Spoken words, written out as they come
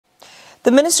The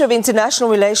Minister of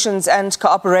International Relations and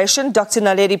Cooperation, Dr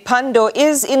Naledi Pandor,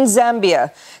 is in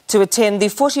Zambia to attend the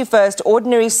 41st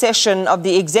Ordinary Session of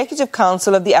the Executive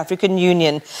Council of the African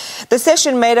Union. The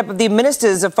session, made up of the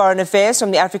Ministers of Foreign Affairs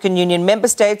from the African Union member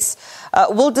states,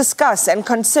 will discuss and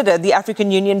consider the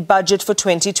African Union budget for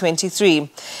 2023.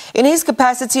 In his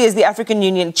capacity as the African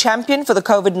Union champion for the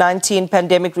COVID-19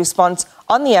 pandemic response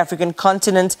on the African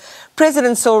continent,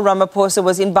 President Cyril Ramaphosa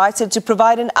was invited to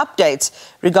provide an update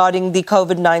regarding the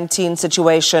COVID-19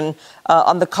 situation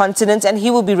on the continent, and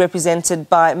he will be represented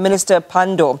by Minister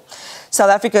Pandor. South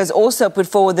Africa has also put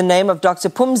forward the name of Dr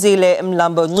Phumzile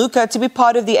Mlambo-Ngcuka to be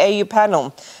part of the AU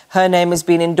panel. Her name has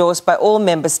been endorsed by all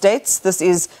member states. This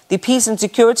is the Peace and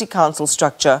Security Council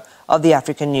structure of the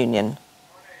African Union.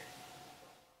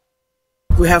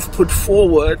 We have put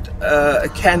forward a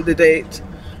candidate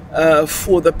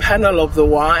for the panel of the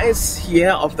wise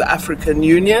here of the African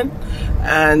Union,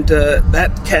 and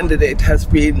that candidate has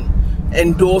been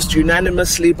endorsed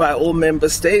unanimously by all member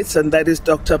states, and that is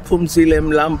Dr Phumzile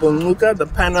Mlambo-Ngcuka. The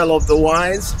panel of the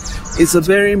wise is a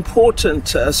very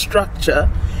important structure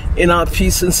in our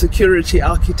peace and security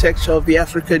architecture of the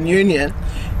African Union.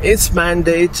 Its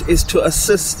mandate is to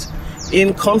assist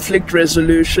in conflict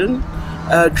resolution,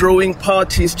 drawing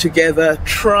parties together,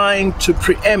 trying to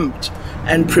preempt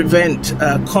and prevent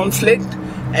conflict,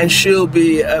 and she'll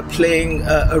be playing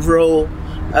a role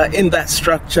in that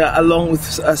structure along with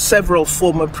several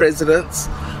former presidents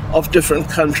of different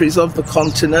countries of the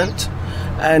continent,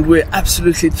 and we're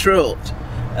absolutely thrilled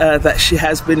that she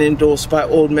has been endorsed by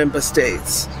all member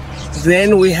states.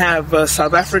 Then we have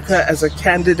South Africa as a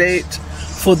candidate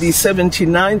for the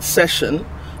 79th session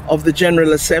of the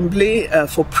General Assembly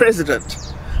for president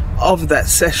of that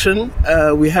session.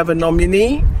 We have a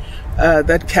nominee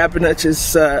that Cabinet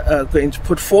is going to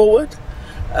put forward,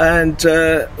 and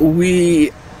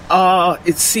we are,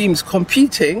 it seems,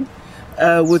 competing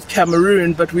with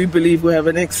Cameroon, but we believe we have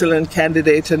an excellent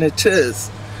candidate, and it is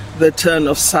the turn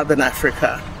of Southern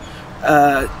Africa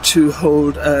to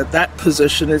hold that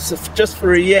position. It's just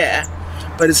for a year,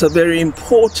 but it's a very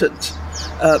important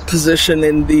position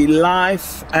in the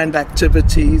life and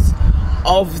activities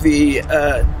of the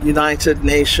United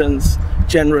Nations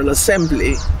General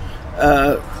Assembly.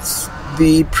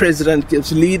 The president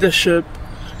gives leadership,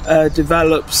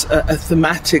 develops a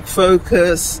thematic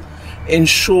focus,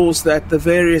 ensures that the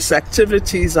various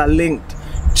activities are linked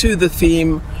to the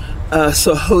theme,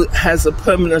 so has a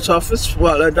permanent office,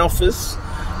 an office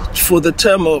for the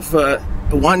term of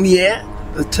 1 year,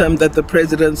 the term that the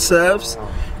president serves,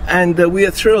 and we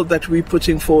are thrilled that we're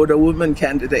putting forward a woman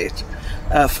candidate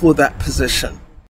for that position.